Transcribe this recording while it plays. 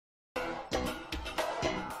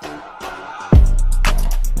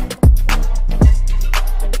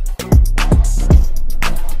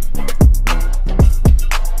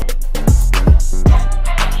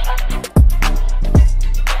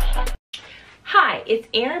it's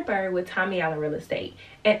Erin Byrd with Tommy Allen Real Estate,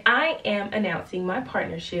 and I am announcing my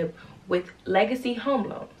partnership with Legacy Home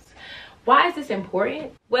Loans. Why is this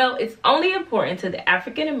important? Well, it's only important to the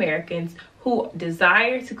African Americans who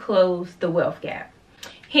desire to close the wealth gap.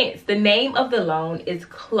 Hence, the name of the loan is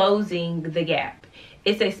Closing the Gap.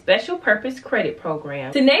 It's a special purpose credit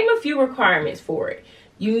program. To name a few requirements for it,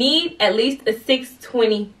 you need at least a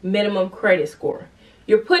 620 minimum credit score.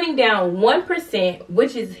 You're putting down 1%,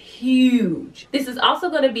 which is huge. This is also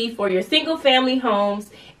going to be for your single family homes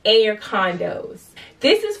and your condos.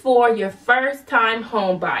 This is for your first time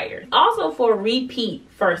home buyers. Also for repeat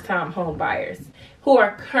first time home buyers who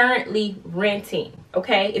are currently renting.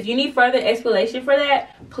 Okay, if you need further explanation for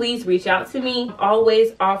that, please reach out to me. I'm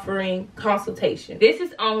always offering consultation. This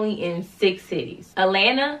is only in 6 cities: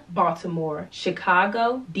 Atlanta, Baltimore,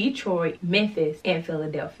 Chicago, Detroit, Memphis, and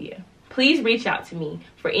Philadelphia. Please reach out to me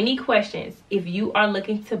for any questions if you are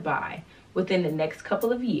looking to buy within the next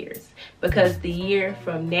couple of years, because the year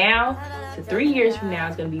from now to 3 years from now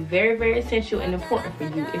is going to be very, very essential and important for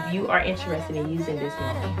you if you are interested in using this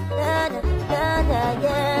loan.